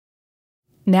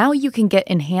Now you can get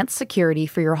enhanced security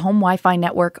for your home Wi-Fi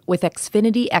network with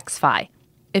Xfinity XFi.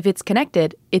 If it's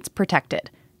connected, it's protected.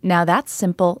 Now that's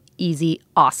simple, easy,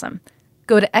 awesome.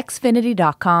 Go to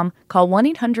Xfinity.com, call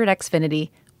 1-800-XFINITY,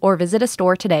 or visit a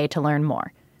store today to learn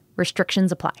more.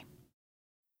 Restrictions apply.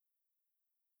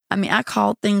 I mean, I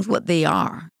call things what they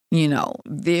are. You know,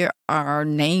 there are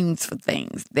names for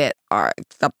things that are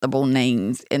acceptable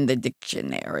names in the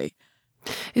dictionary.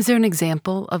 Is there an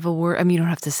example of a word? I mean, you don't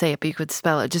have to say it, but you could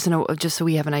spell it just so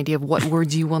we have an idea of what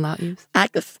words you will not use. I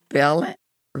could spell it.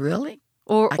 Really?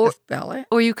 I could spell it.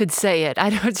 Or you could say it.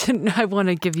 I want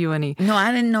to give you any. No,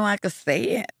 I didn't know I could say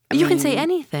it. You can say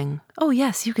anything. Oh,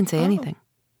 yes, you can say anything.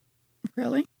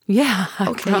 Really? Yeah.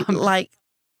 Okay,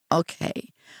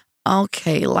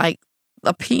 like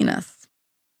a penis.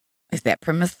 Is that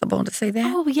permissible to say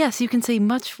that? Oh, yes, you can say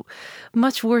much,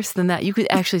 much worse than that. You could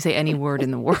actually say any word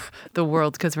in the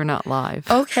world because we're not live.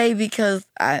 Okay, because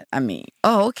okay,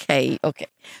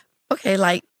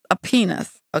 like a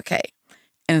penis. Okay.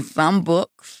 In some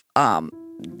books,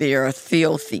 there are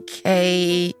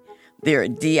COCK, there are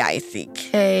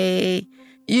DICK.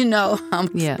 You know, I'm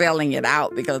spelling it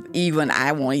out because even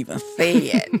I won't even say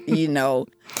it, you know.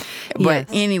 But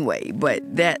anyway, but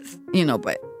that's, you know,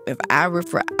 but if I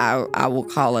refer, I will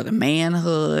call it a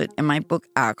manhood. In my book,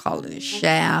 I'll call it a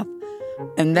shaft.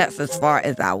 And that's as far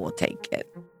as I will take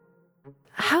it.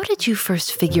 How did you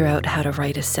first figure out how to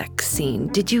write a sex scene?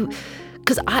 Did you...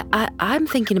 Because I'm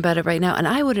thinking about it right now, and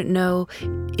I wouldn't know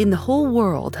in the whole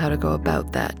world how to go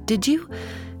about that. Did you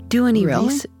do any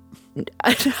research?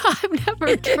 I've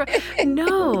never tried.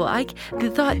 No,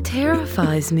 the thought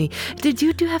terrifies me. Did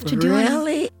you have to do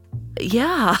Really?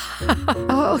 Yeah.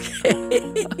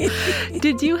 Okay.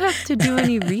 Did you have to do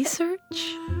any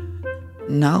research?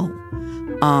 No.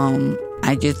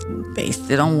 I just based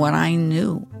it on what I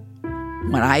knew.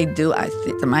 What I do, I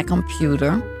sit to my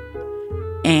computer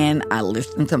and I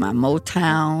listen to my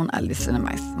Motown, I listen to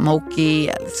my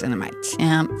Smokey, I listen to my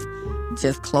Temps.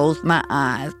 Just close my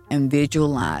eyes and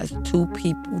visualize two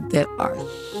people that are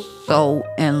so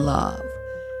in love.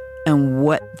 And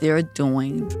what they're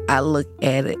doing, I look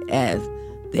at it as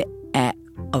the act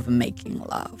of making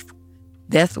love.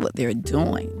 That's what they're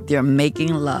doing. They're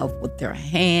making love with their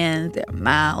hands, their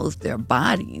mouths, their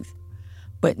bodies.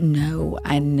 But no,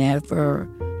 I never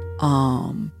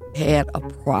had a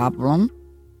problem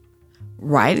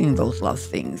writing those love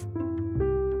scenes.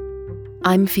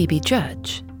 I'm Phoebe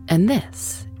Judge, and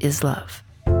this is Love.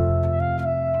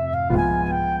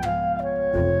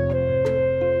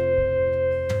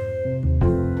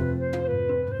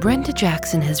 Brenda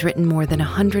Jackson has written more than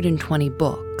 120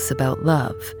 books about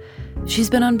love. She's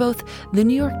been on both the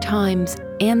New York Times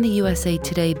and the USA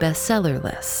Today bestseller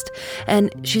list,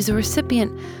 and she's a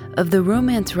recipient of the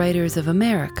Romance Writers of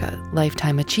America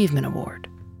Lifetime Achievement Award.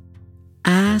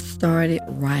 I started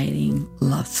writing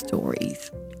love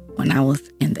stories when I was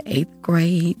in the 8th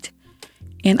grade,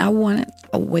 and I wanted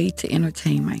a way to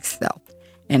entertain myself.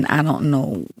 And I don't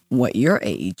know what your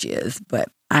age is, but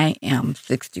I am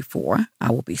 64.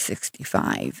 I will be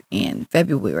 65 in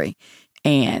February.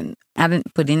 And I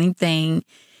didn't put anything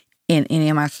in any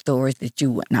of my stories that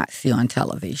you would not see on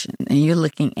television. And you're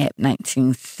looking at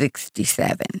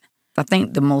 1967. I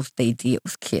think the most they did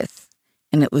was kiss.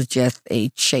 And it was just a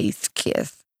chaste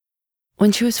kiss.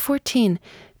 When she was 14,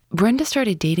 Brenda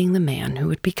started dating the man who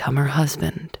would become her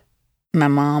husband. My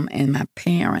mom and my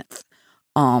parents,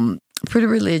 pretty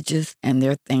religious, and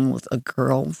their thing was a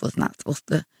girl was not supposed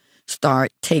to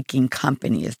start taking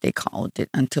company, as they called it,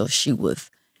 until she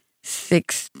was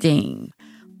 16.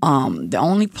 The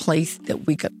only place that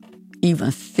we could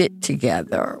even sit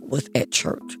together was at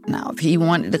church. Now, if he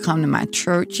wanted to come to my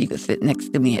church, he could sit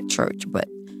next to me at church, but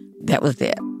that was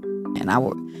it. And I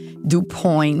would do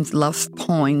poems, love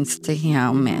poems to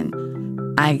him, and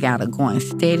I got a Going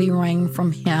Steady ring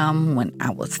from him when I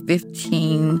was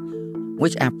 15,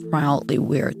 which I proudly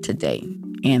wear today.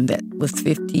 And that was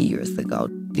 50 years ago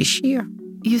this year.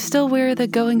 You still wear the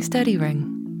Going Steady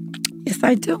ring? Yes,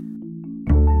 I do.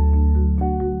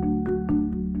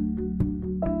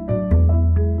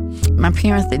 My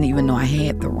parents didn't even know I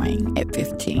had the ring at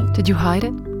 15. Did you hide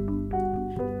it?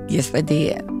 Yes, I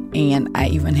did. And I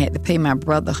even had to pay my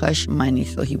brother hush money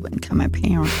so he wouldn't tell my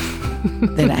parents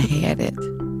that I had it.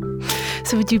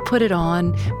 So would you put it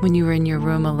on when you were in your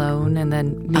room alone and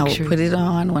then make sure? I would put it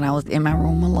on when I was in my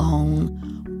room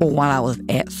alone, or while I was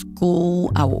at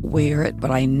school, I would wear it,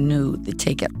 but I knew to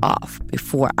take it off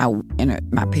before I entered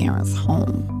my parents'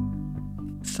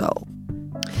 home. So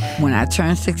when I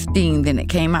turned 16, then it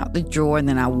came out the drawer, and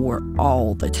then I wore it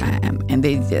all the time. And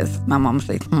my mom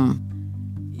said,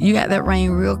 you got that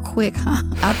rain real quick, huh?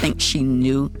 I think she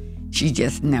knew. She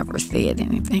just never said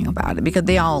anything about it because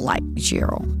they all liked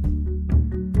Gerald.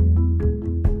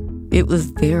 It was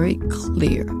very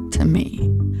clear to me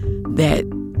that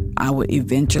I would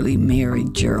eventually marry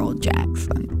Gerald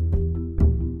Jackson.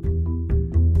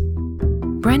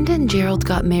 Brenda and Gerald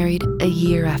got married a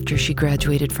year after she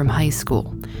graduated from high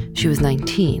school. She was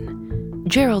 19.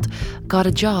 Gerald got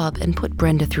a job and put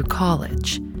Brenda through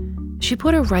college. She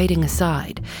put her writing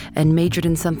aside and majored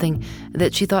in something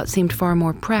that she thought seemed far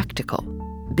more practical,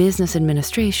 business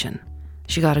administration.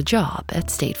 She got a job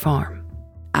at State Farm.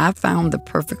 I found the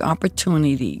perfect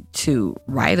opportunity to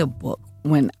write a book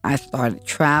when I started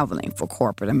traveling for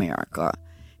corporate America.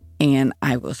 And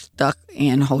I was stuck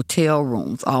in hotel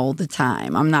rooms all the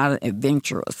time. I'm not an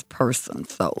adventurous person,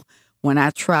 so when I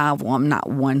travel, I'm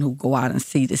not one who go out and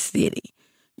see the city.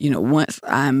 Once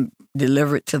I'm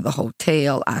delivered to the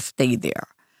hotel, I stay there.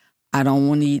 I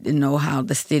don't need to know how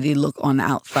the city look on the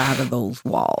outside of those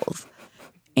walls.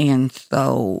 And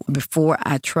so before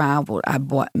I traveled, I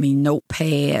bought me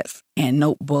notepads and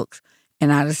notebooks,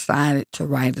 and I decided to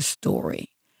write a story.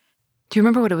 Do you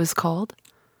remember what it was called?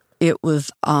 It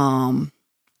was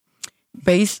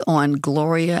based on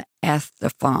Gloria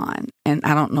Estefan. And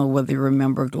I don't know whether you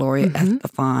remember Gloria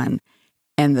Estefan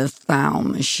and the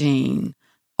Sound Machine,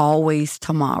 Always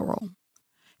Tomorrow.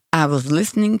 I was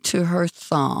listening to her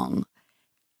song,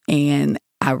 and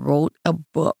I wrote a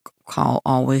book called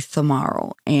Always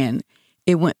Tomorrow. And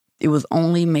it was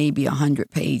only maybe a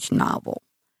 100-page novel.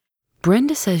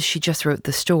 Brenda says she just wrote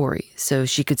the story so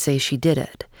she could say she did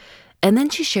it. And then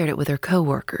she shared it with her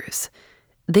coworkers.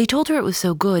 They told her it was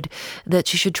so good that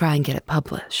she should try and get it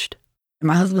published.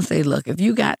 My husband said, look, if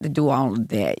you got to do all of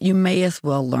that, you may as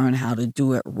well learn how to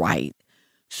do it right.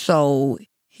 So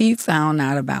he found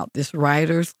out about this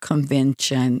writers'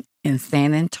 convention in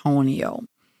San Antonio,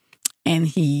 and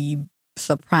he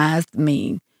surprised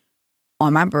me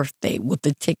on my birthday with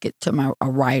a ticket to a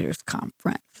writers'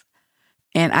 conference.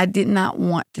 And I did not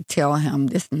want to tell him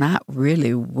this is not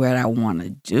really what I want to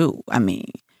do. I mean,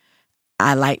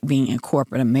 I like being in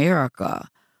corporate America,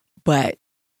 but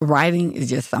writing is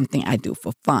just something I do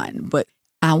for fun. But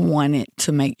I wanted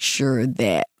to make sure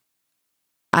that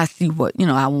I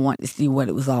wanted to see what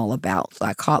it was all about. So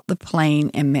I caught the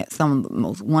plane and met some of the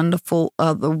most wonderful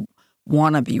other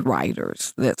wannabe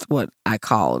writers. That's what I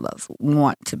call us,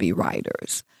 want-to-be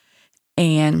writers.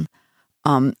 And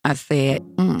I said,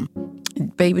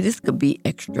 baby, this could be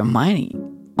extra money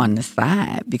on the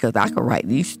side because I could write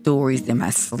these stories in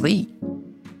my sleep.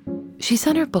 She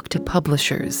sent her book to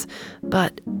publishers,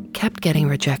 but kept getting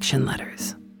rejection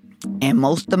letters. And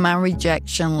most of my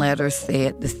rejection letters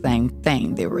said the same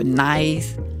thing. They were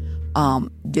nice.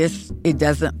 It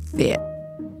doesn't fit.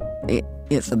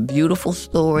 It's a beautiful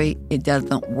story. It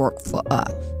doesn't work for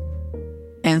us.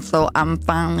 And so I'm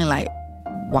finally like,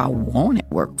 why won't it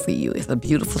work for you? It's a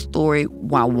beautiful story.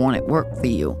 Why won't it work for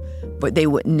you? But they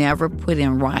would never put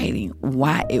in writing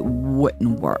why it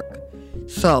wouldn't work.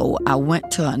 So I went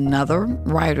to another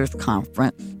writers'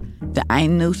 conference that I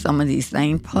knew some of these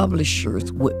same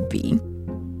publishers would be.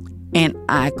 And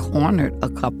I cornered a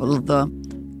couple of the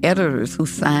editors who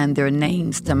signed their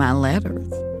names to my letters.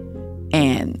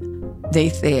 And they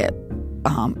said,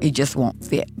 it just won't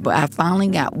fit. But I finally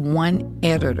got one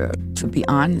editor to be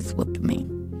honest with me.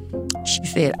 She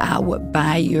said, I would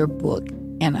buy your book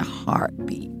in a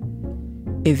heartbeat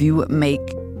if you would make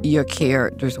your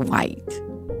characters white.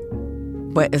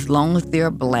 But as long as they're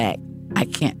black, I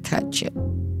can't touch it.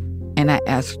 And I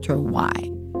asked her why.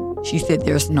 She said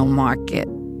there's no market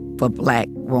for black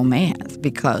romance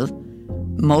because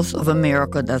most of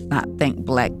America does not think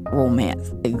black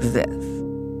romance exists.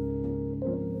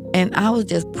 And I was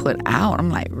just put out. I'm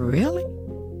like, really?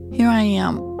 Here I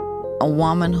am, a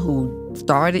woman who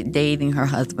started dating her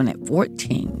husband at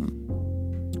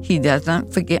 14. He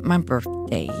doesn't forget my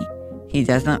birthday. He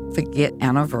doesn't forget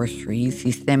anniversaries.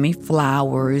 He sent me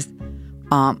flowers.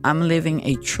 I'm living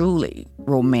a truly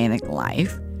romantic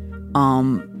life.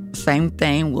 Same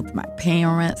thing with my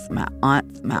parents, my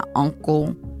aunts, my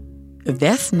uncle. If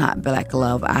that's not black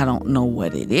love, I don't know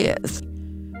what it is.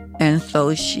 And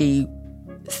so she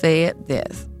said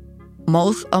this.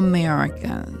 Most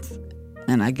Americans,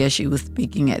 and I guess she was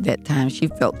speaking at that time, she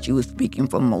felt she was speaking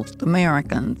for most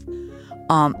Americans,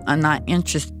 are not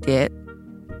interested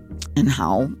in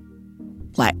how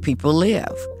black people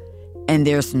live. And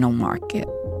there's no market.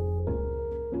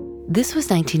 This was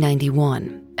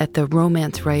 1991 at the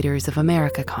Romance Writers of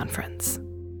America conference.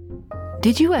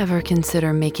 Did you ever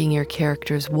consider making your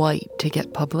characters white to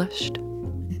get published?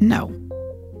 No.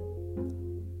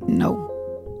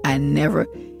 I never,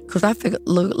 Because I figured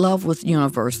love was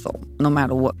universal, no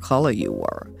matter what color you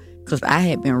were. Because I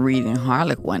had been reading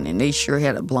Harlequin, and they sure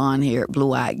had a blonde-haired,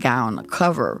 blue-eyed guy on the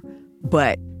cover.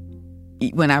 But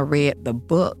when I read the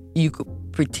book, you could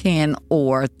pretend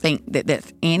or think that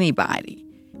that's anybody.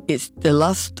 It's the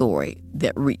love story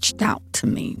that reached out to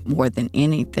me more than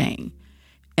anything.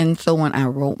 And so when I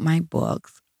wrote my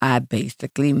books, I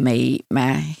basically made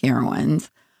my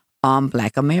heroines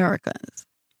Black Americans.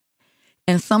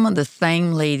 And some of the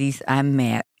same ladies I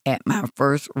met at my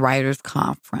first writers'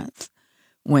 conference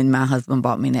when my husband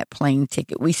bought me that plane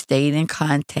ticket, we stayed in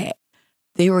contact.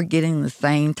 They were getting the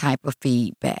same type of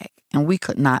feedback, and we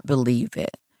could not believe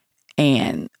it.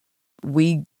 And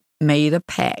we made a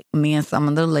pact, me and some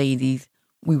of the ladies,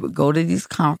 we would go to these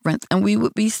conferences and we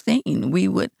would be seen. We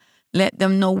would let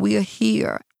them know we're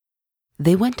here.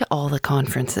 They went to all the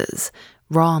conferences,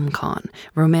 RomCon,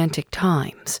 Romantic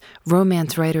Times,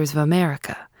 Romance Writers of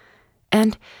America.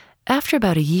 And after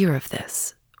about a year of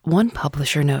this, one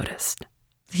publisher noticed.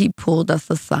 He pulled us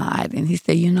aside and he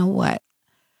said, you know what?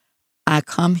 I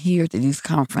come here to these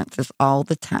conferences all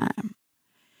the time.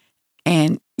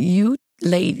 And you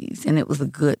ladies, and it was a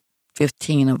good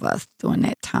 15 of us during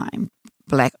that time,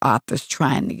 Black authors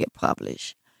trying to get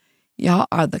published. Y'all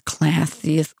are the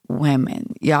classiest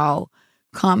women. Y'all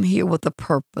come here with a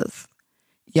purpose.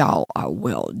 Y'all are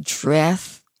well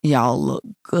dressed. Y'all look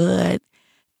good.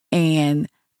 And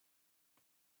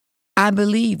I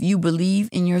believe you believe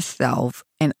in yourself,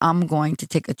 and I'm going to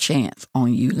take a chance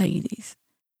on you ladies.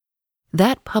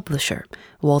 That publisher,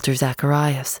 Walter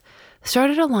Zacharias,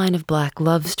 started a line of Black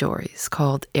love stories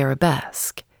called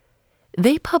Arabesque.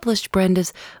 They published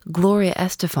Brenda's Gloria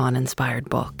Estefan-inspired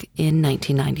book in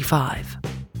 1995.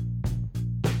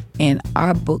 And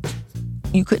our books,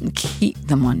 you couldn't keep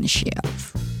them on the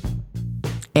shelf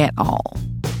at all.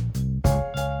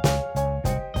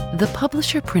 The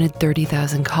publisher printed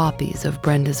 30,000 copies of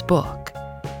Brenda's book.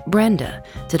 Brenda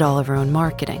did all of her own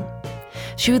marketing.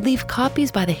 She would leave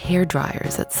copies by the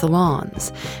hairdryers at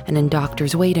salons and in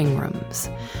doctors' waiting rooms.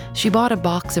 She bought a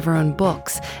box of her own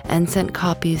books and sent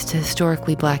copies to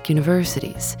historically Black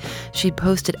universities. She'd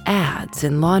posted ads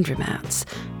in laundromats.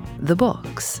 The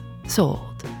books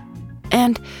sold.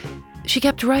 And she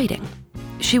kept writing.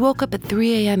 She woke up at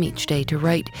 3 a.m. each day to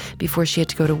write before she had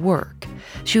to go to work.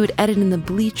 She would edit in the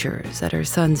bleachers at her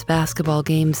son's basketball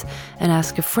games and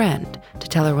ask a friend to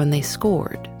tell her when they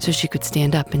scored so she could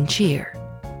stand up and cheer.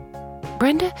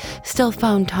 Brenda still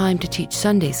found time to teach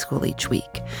Sunday school each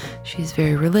week. She's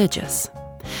very religious.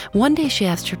 One day she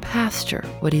asked her pastor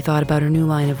what he thought about her new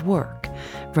line of work,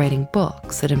 writing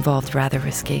books that involved rather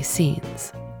risque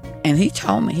scenes. And he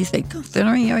told me, he said,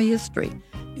 considering your history,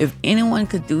 if anyone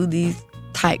could do these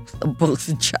types of books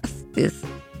justice,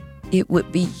 it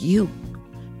would be you.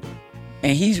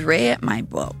 And he's read my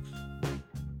book.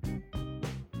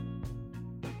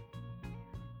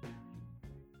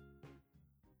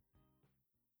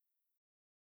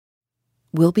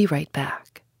 We'll be right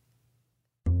back.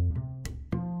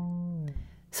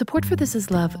 Support for This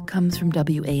Is Love comes from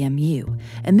WAMU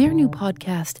and their new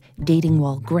podcast, Dating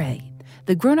While Gray,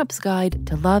 the grown-up's guide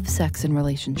to love, sex, and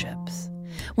relationships.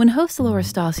 When host Laura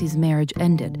Stassi's marriage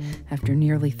ended after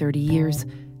nearly 30 years,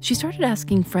 she started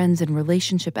asking friends and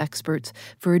relationship experts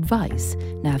for advice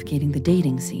navigating the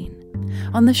dating scene.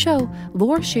 On the show,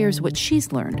 Laura shares what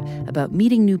she's learned about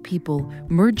meeting new people,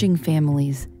 merging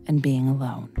families, and being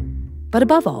alone. But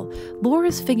above all,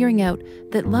 Laura's figuring out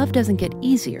that love doesn't get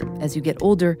easier as you get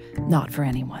older, not for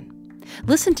anyone.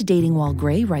 Listen to Dating While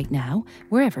Gray right now,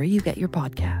 wherever you get your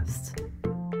podcasts.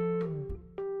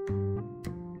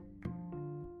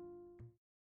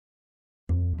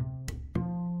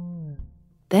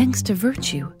 Thanks to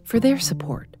Virtue for their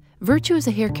support. Virtue is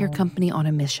a hair care company on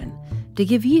a mission to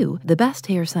give you the best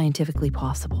hair scientifically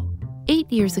possible. 8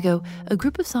 years ago, a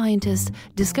group of scientists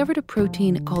discovered a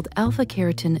protein called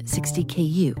alpha-keratin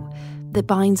 60Ku that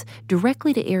binds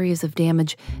directly to areas of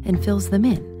damage and fills them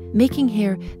in, making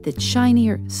hair that's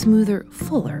shinier, smoother,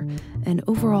 fuller, and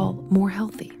overall more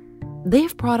healthy. They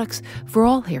have products for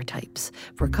all hair types,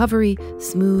 recovery,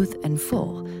 smooth, and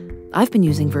full. I've been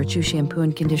using Virtue shampoo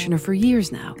and conditioner for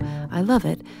years now. I love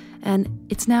it, and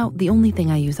it's now the only thing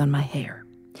I use on my hair.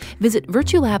 Visit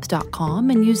virtuelabs.com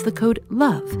and use the code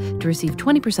LOVE to receive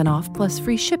 20% off plus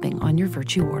free shipping on your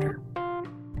Virtue order.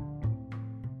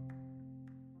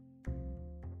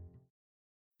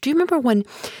 Do you remember when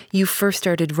you first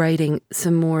started writing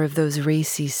some more of those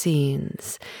racy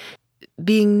scenes?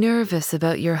 Being nervous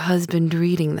about your husband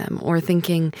reading them or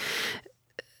being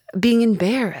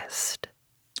embarrassed?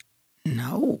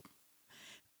 No.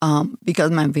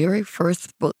 Because my very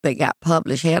first book that got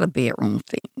published had a bedroom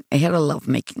scene. It had a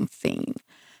lovemaking scene.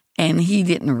 And he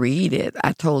didn't read it.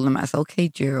 I told him, I said, okay,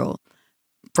 Gerald.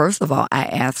 First of all, I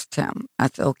asked him, I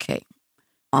said, okay,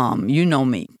 you know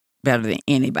me better than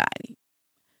anybody.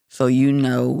 So you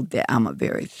know that I'm a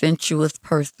very sensuous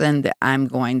person, that I'm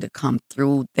going to come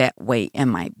through that way in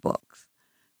my books.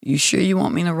 You sure you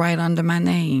want me to write under my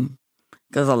name?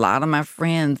 Because a lot of my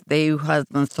friends, their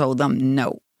husbands told them,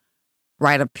 no,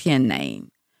 write a pen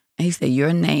name. And he said,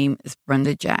 your name is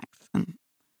Brenda Jackson.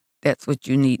 That's what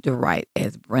you need to write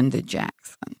as Brenda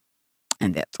Jackson.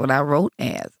 And that's what I wrote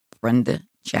as Brenda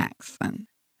Jackson.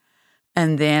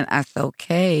 And then I said,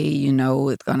 okay, you know,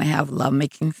 it's going to have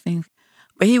lovemaking scenes.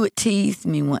 But he would tease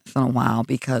me once in a while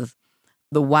because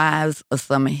the wives of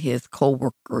some of his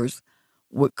coworkers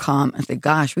would come and say,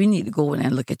 gosh, we need to go in there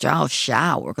and look at y'all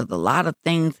shower because a lot of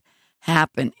things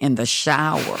happen in the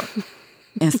shower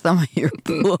in some of your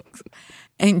books.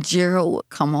 And Gerald would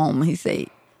come home and he'd say,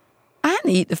 I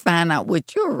need to find out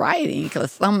what you're writing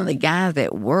because some of the guys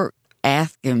at work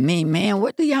asking me, man,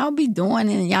 what do y'all be doing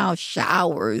in y'all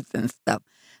showers and stuff?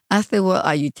 I said, well,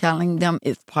 are you telling them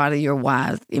it's part of your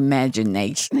wife's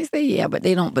imagination? They say, yeah, but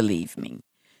they don't believe me.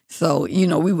 So, you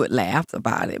know, we would laugh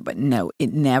about it, but no,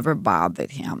 it never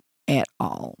bothered him at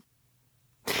all.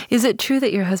 Is it true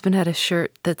that your husband had a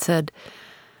shirt that said,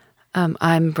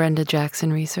 I'm Brenda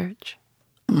Jackson Research?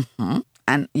 Mm-hmm.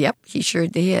 And yep, he sure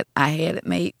did. I had it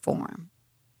made for him.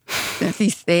 Since he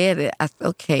said it, I said,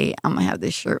 okay, I'm going to have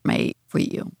this shirt made for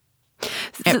you.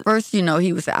 At first, you know,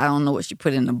 he would say, I don't know what she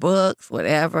put in the books,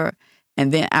 whatever.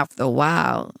 And then after a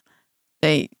while,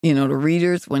 they, you know, the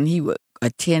readers, when he would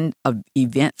attend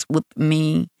events with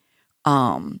me,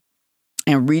 and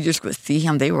readers could see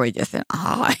him, they were just in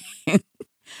awe.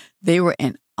 They were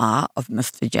in awe of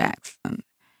Mr. Jackson.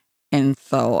 And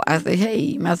so I said, hey,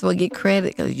 you might as well get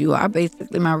credit because you are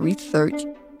basically my research.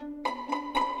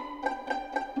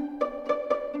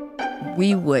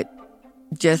 We would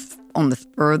just on the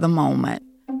spur of the moment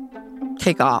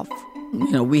take off.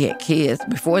 You know, we had kids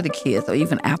before the kids or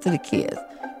even after the kids.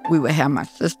 We would have my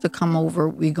sister come over.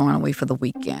 We're going away for the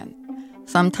weekend.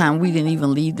 Sometimes we didn't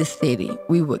even leave the city.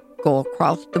 We would go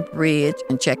across the bridge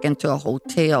and check into a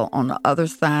hotel on the other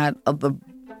side of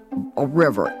a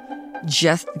river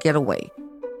just to get away.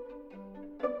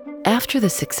 After the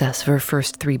success of her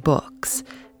first 3 books,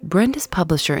 Brenda's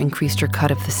publisher increased her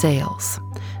cut of the sales.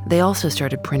 They also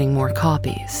started printing more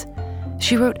copies.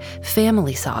 She wrote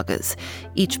family sagas,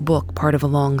 each book part of a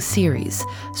long series,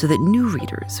 so that new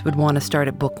readers would want to start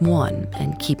at book 1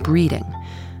 and keep reading.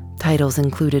 Titles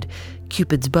included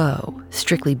Cupid's Bow,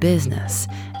 Strictly Business,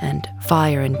 and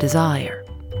Fire and Desire.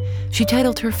 She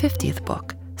titled her 50th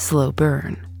book, Slow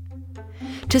Burn.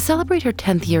 To celebrate her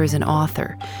 10th year as an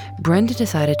author, Brenda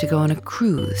decided to go on a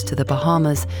cruise to the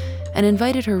Bahamas and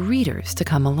invited her readers to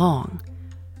come along.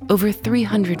 Over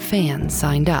 300 fans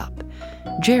signed up.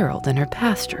 Gerald and her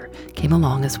pastor came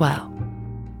along as well.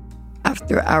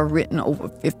 After I've written over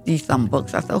 50-some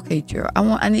books, I said, okay, Gerald,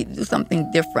 I need to do something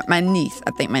different. My niece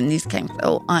came and said,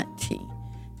 oh, Auntie,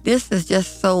 this is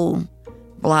just so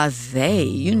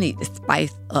blasé. You need to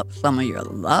spice up some of your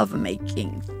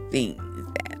lovemaking things.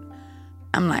 And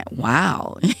I'm like,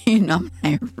 wow. You know, I'm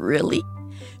like, really?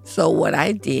 So what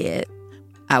I did,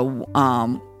 I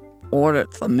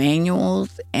ordered some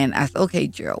manuals, and I said, okay,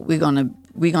 Gerald, we're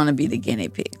gonna be the guinea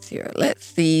pigs here. Let's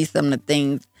see some of the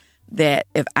things that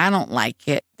if I don't like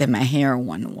it, then my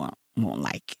heroine won't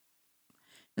like it.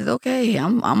 It's okay.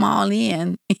 I'm all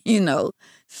in, you know.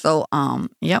 So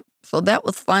yep. So that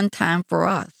was fun time for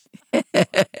us.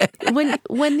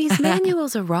 When these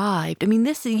manuals arrived, I mean,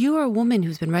 you are a woman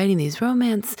who's been writing these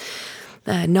romance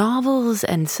novels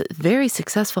and very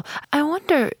successful. I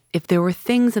wonder if there were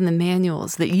things in the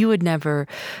manuals that you had never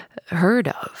heard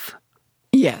of.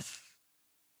 Yes,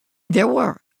 there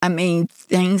were. I mean,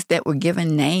 things that were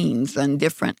given names and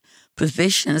different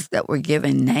positions that were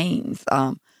given names.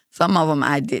 Some of them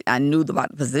I knew about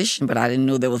the position, but I didn't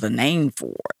know there was a name for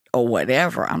it or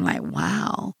whatever. I'm like,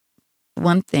 wow.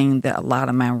 One thing that a lot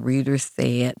of my readers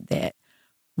said that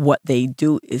what they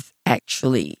do is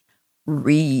actually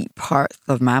read parts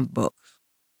of my books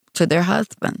to their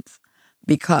husbands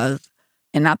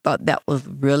and I thought that was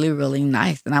really, really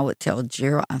nice. And I would tell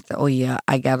Gerald, I said, oh yeah,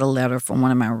 I got a letter from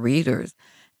one of my readers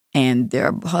and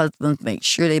their husbands make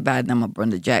sure they buy them a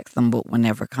Brenda Jackson book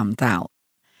whenever it comes out.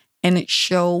 And it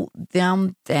showed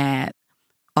them that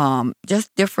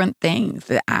just different things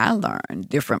that I learned,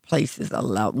 different places.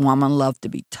 Woman love to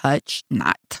be touched,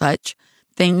 not touched.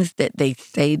 Things that they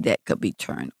say that could be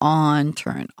turned on,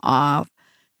 turned off.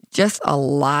 just a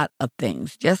lot of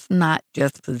things, just not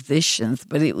just positions,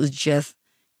 but it was just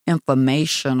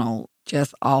informational,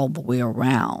 just all the way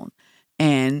around.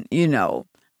 And,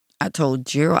 I told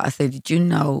Gerald, I said, did you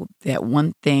know that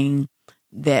one thing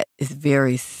that is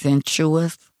very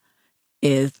sensuous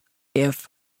is if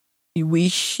we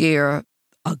share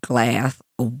a glass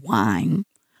of wine,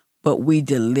 but we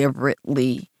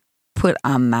deliberately put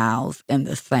our mouths in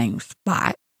the same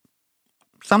spot?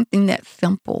 Something that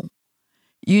simple,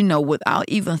 without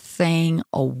even saying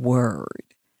a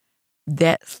word.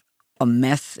 That's a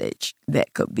message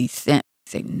that could be sent.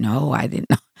 Say, no, I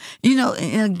didn't know.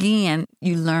 And again,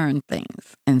 you learn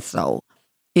things. And so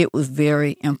it was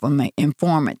very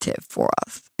informative for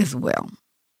us as well.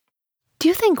 Do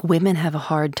you think women have a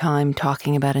hard time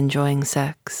talking about enjoying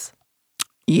sex?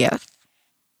 Yes,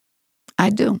 I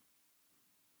do.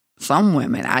 Some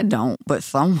women, I don't, but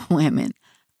some women,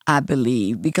 I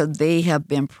believe, because they have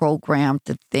been programmed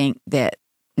to think that,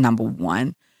 number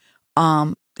one,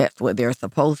 that's what they're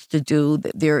supposed to do,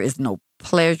 that there is no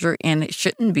pleasure in it,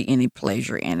 shouldn't be any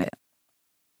pleasure in it.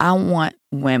 I want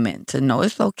women to know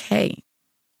it's okay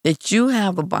that you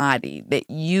have a body, that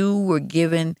you were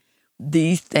given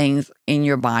these things in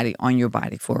your body, on your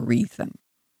body for a reason.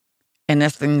 And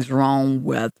nothing's wrong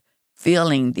with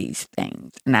feeling these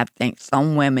things. And I think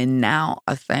some women now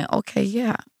are saying, okay,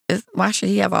 yeah, why should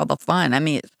he have all the fun? I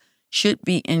mean, it should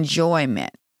be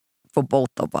enjoyment for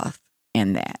both of us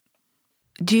in that.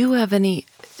 Do you have any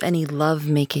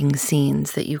love-making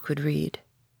scenes that you could read?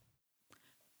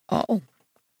 Oh,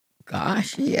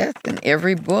 gosh, yes, in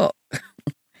every book.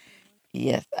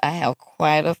 Yes, I have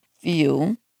quite a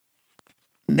few.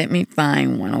 Let me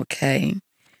find one, okay?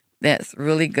 That's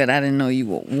really good. I didn't know you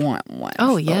would want one.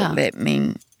 Oh, yeah.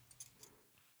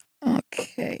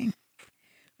 Okay.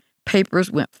 Papers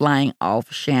went flying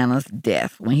off Shanna's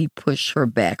desk when he pushed her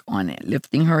back on it,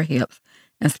 lifting her hips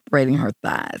and spreading her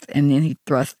thighs. And then he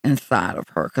thrust inside of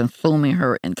her, consuming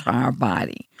her entire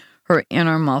body. Her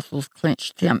inner muscles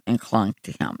clenched him and clung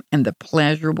to him, and the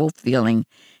pleasurable feeling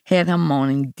had him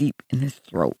moaning deep in his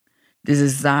throat. The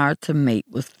desire to mate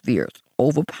was fierce,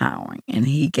 overpowering, and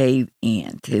he gave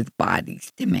in to his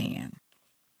body's demand.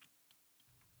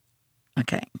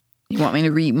 Okay. You want me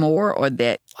to read more, or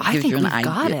that gives you an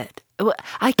idea? I think we've got it.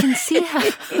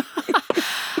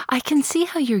 I can see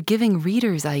how you're giving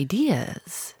readers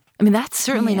ideas. I mean, that's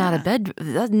certainly not a bed.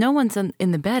 No one's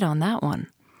in the bed on that one.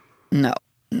 No,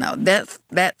 that's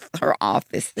her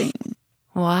office scene.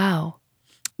 Wow.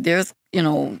 There's,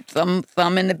 some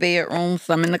in the bedroom,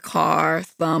 some in the car,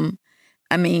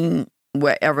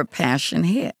 wherever passion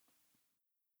hit.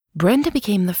 Brenda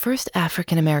became the first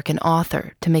African-American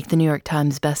author to make the New York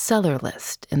Times bestseller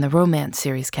list in the romance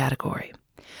series category.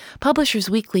 Publishers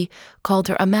Weekly called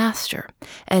her a master,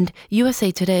 and USA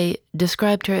Today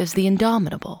described her as the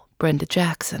indomitable Brenda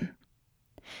Jackson.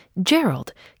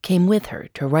 Gerald came with her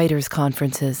to writers'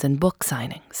 conferences and book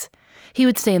signings. He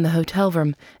would stay in the hotel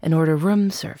room and order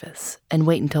room service and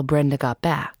wait until Brenda got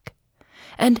back.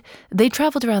 And they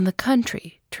traveled around the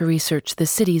country to research the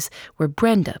cities where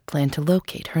Brenda planned to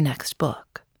locate her next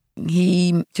book.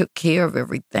 He took care of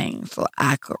everything so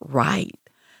I could write.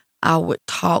 I would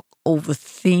talk over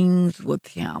things with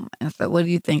him and say, what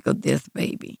do you think of this,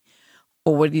 baby?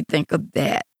 Or what do you think of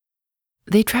that?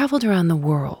 They traveled around the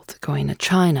world, going to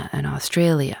China and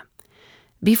Australia.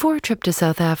 Before a trip to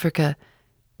South Africa,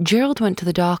 Gerald went to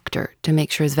the doctor to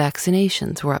make sure his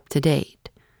vaccinations were up to date.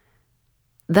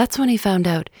 That's when he found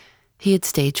out he had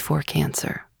stage 4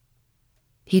 cancer.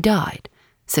 He died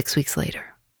 6 weeks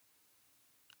later.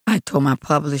 I told my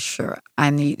publisher I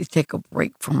need to take a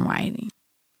break from writing.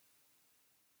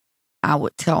 I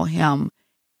would tell him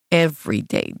every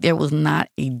day. There was not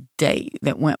a day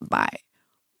that went by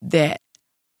that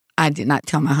I did not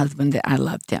tell my husband that I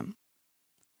loved him.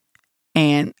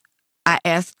 And I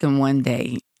asked him one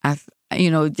day,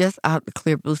 just out the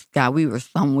clear blue sky, we were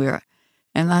somewhere,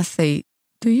 and I say,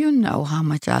 do you know how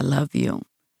much I love you?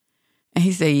 And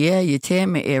he said, yeah, you tell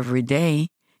me every day.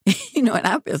 And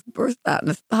I just burst out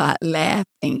and started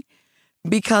laughing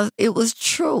because it was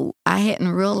true. I hadn't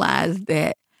realized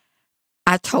that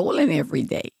I told him every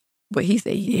day. But he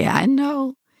said, yeah, I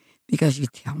know, because you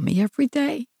tell me every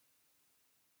day.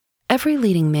 Every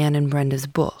leading man in Brenda's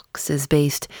books is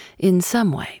based, in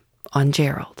some way, on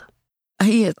Gerald.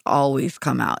 He has always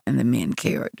come out in the men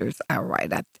characters I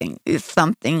write, I think. It's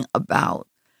something about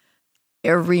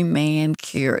every man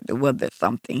character, whether it's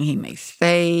something he may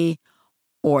say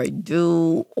or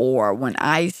do, or when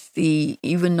I see,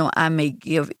 even though I may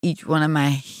give each one of my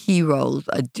heroes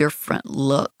a different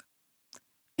look,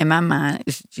 in my mind,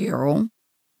 it's Gerald,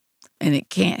 and it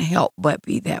can't help but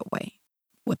be that way.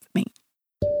 with me.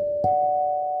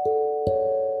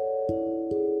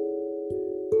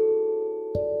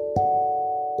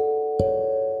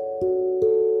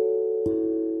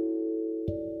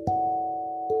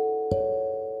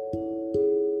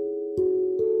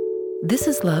 This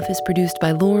Is Love is produced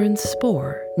by Lauren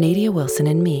Spohr, Nadia Wilson,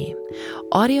 and me.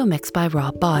 Audio mixed by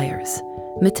Rob Byers.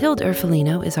 Matilde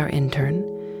Erfolino is our intern.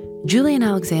 Julian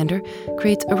Alexander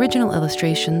creates original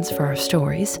illustrations for our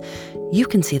stories. You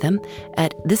can see them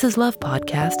at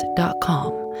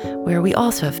thisislovepodcast.com, where we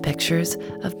also have pictures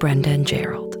of Brenda and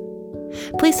Gerald.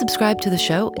 Please subscribe to the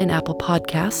show in Apple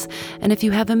Podcasts, and if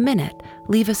you have a minute,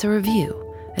 leave us a review.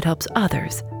 It helps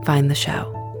others find the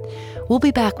show. We'll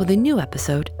be back with a new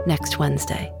episode next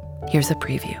Wednesday. Here's a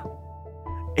preview.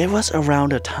 It was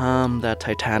around the time that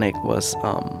Titanic was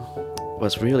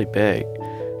really big.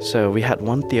 So we had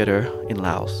one theater in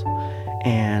Laos,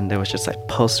 and there was just like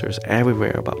posters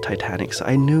everywhere about Titanic. So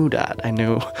I knew that. I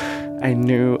knew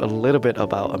a little bit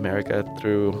about America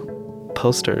through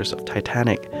posters of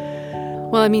Titanic.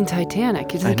 Well, I mean,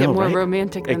 Titanic. It doesn't get more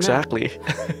romantic than exactly.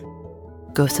 that.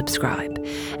 Go subscribe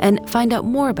and find out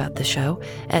more about the show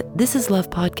at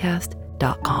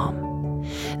thisislovepodcast.com.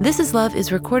 This Is Love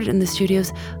is recorded in the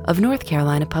studios of North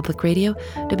Carolina Public Radio,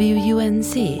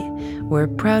 WUNC. We're a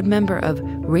proud member of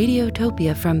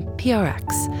Radiotopia from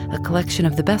PRX, a collection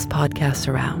of the best podcasts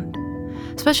around.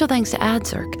 Special thanks to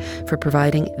AdZerk for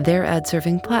providing their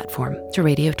ad-serving platform to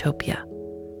Radiotopia.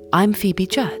 I'm Phoebe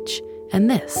Judge, and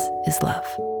this is Love.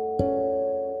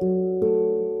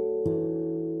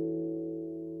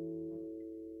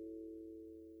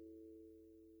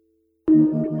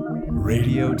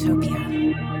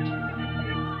 Radiotopia.